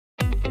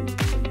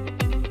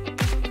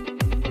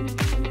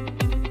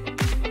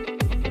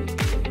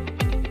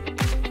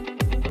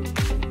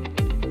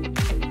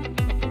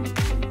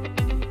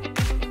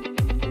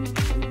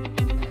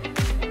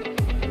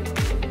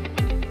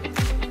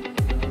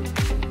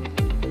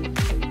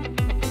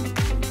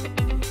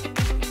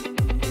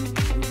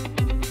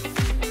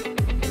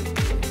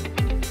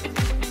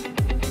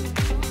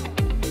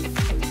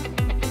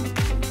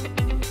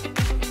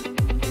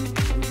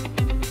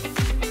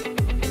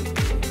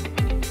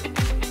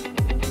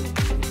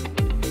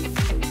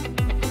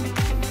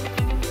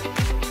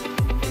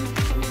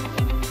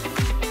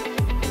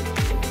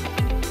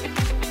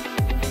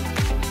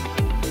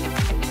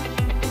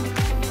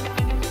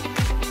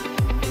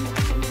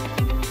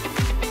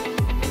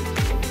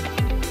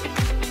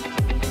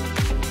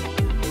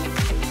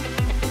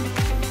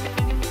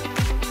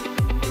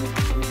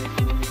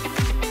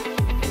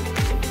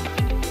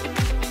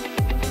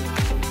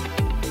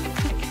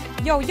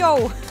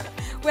Yo,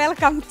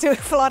 welcome to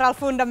Floral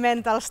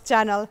Fundamentals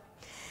channel.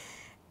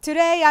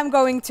 Today I'm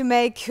going to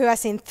make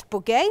hyacinth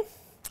bouquet,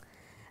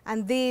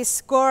 and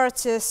these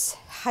gorgeous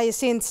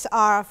hyacinths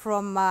are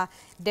from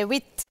the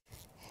Wit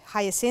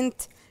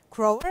Hyacinth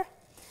grower.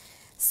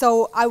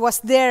 So I was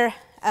there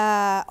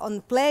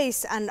on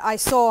place and I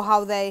saw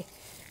how they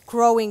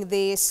growing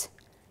these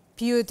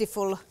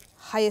beautiful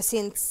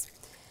hyacinths.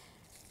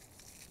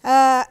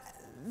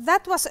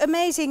 That was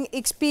amazing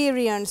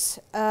experience.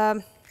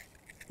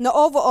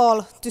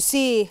 Overall, to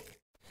see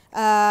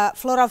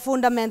Floral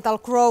Fundamental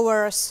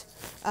growers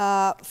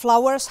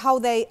flowers, how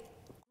they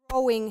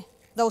growing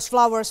those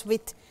flowers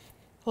with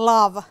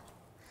love,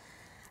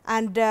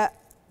 and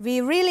we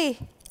really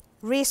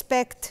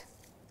respect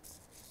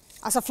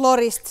as a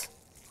florist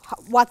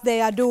what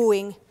they are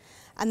doing,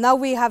 and now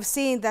we have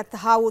seen that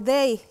how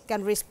they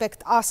can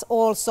respect us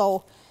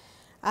also,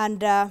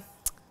 and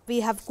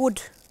we have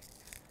good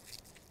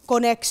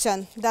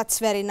connection. That's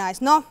very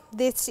nice. No,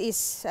 this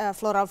is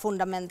Floral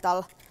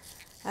Fundamental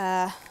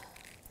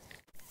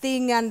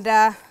thing, and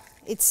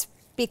it's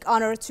big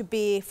honor to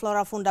be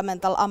Floral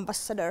Fundamental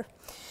ambassador.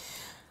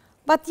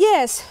 But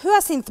yes,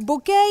 hyacinth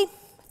bouquet,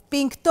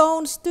 pink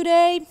tones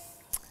today,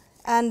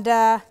 and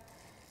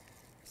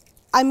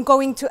I'm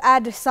going to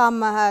add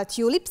some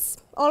tulips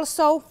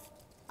also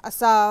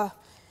as a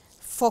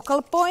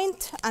focal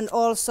point, and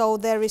also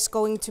there is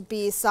going to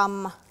be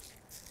some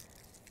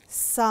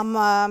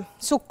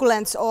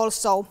succulents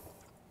also.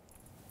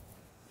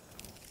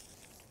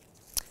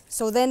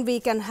 So then we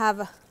can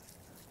have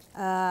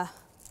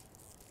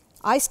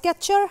ice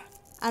catcher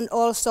and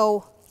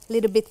also a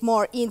little bit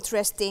more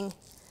interesting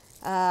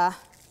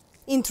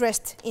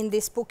interest in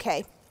this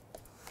bouquet.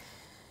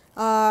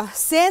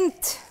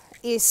 Scent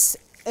is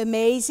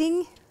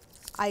amazing.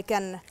 I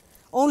can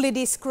only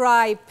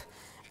describe,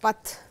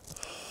 but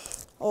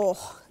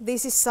oh,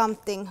 this is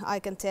something I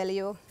can tell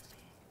you.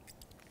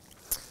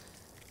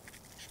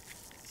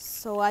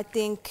 So I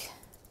think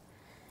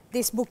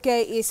this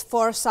bouquet is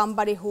for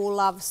somebody who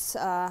loves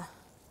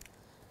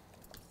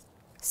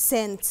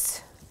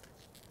scents,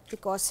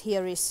 because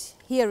here is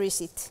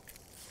it.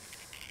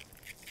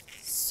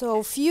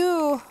 So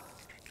few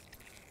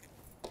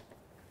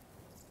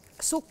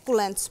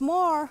succulents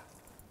more.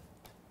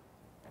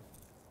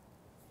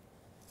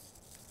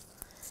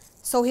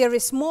 So here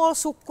is small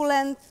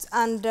succulent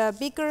and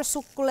bigger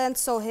succulent,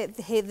 so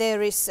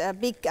there is a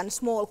big and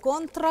small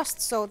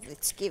contrast, so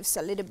it gives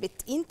a little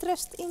bit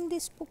interest in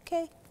this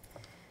bouquet.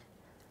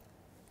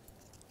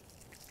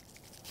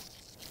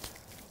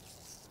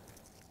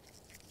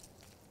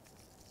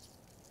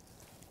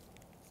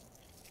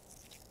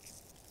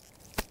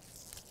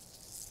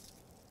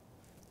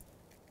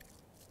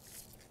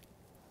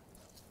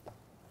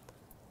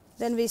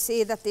 Then we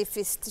see that if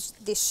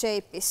this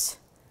shape is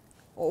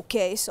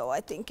okay, so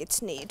I think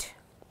it's need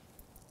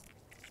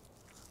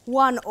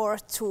one or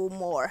two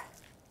more.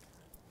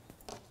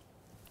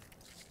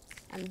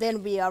 And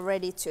then we are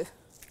ready to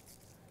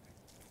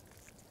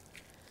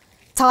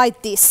tie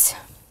this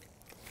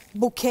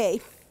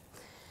bouquet.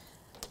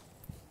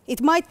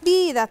 It might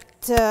be that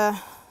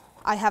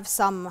I have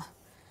some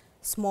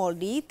small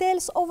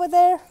details over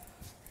there,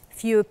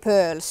 few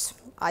pearls.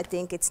 I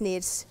think it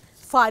needs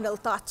final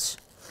touch.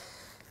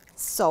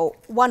 So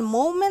one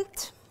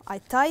moment, I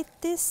tied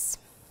this.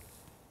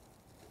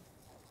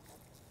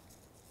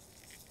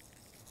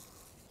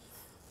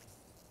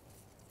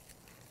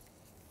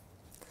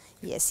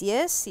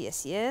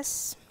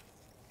 Yes.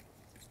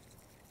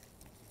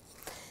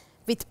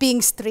 With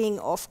pink string,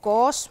 of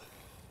course.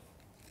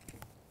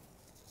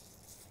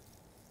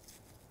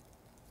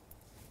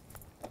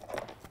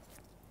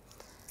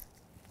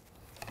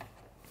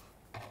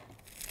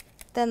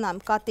 Then I'm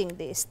cutting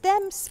these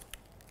stems.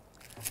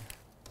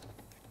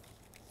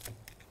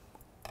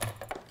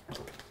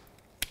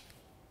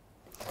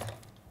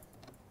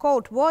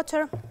 Cold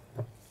water.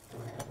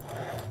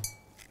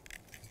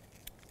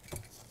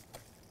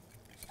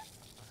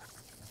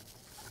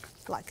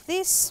 Like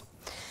this.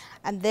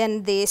 And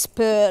then these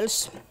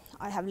pearls,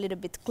 I have a little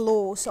bit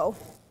glue, so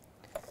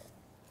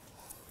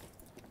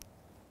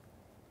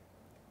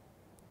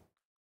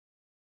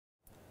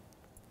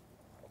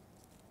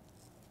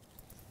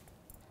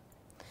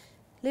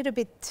little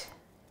bit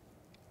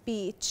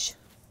peach,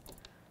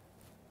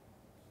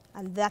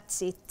 and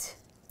that's it.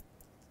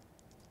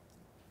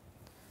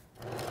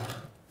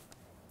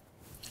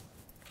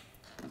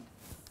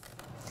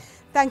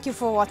 Thank you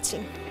for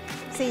watching.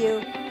 See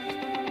you.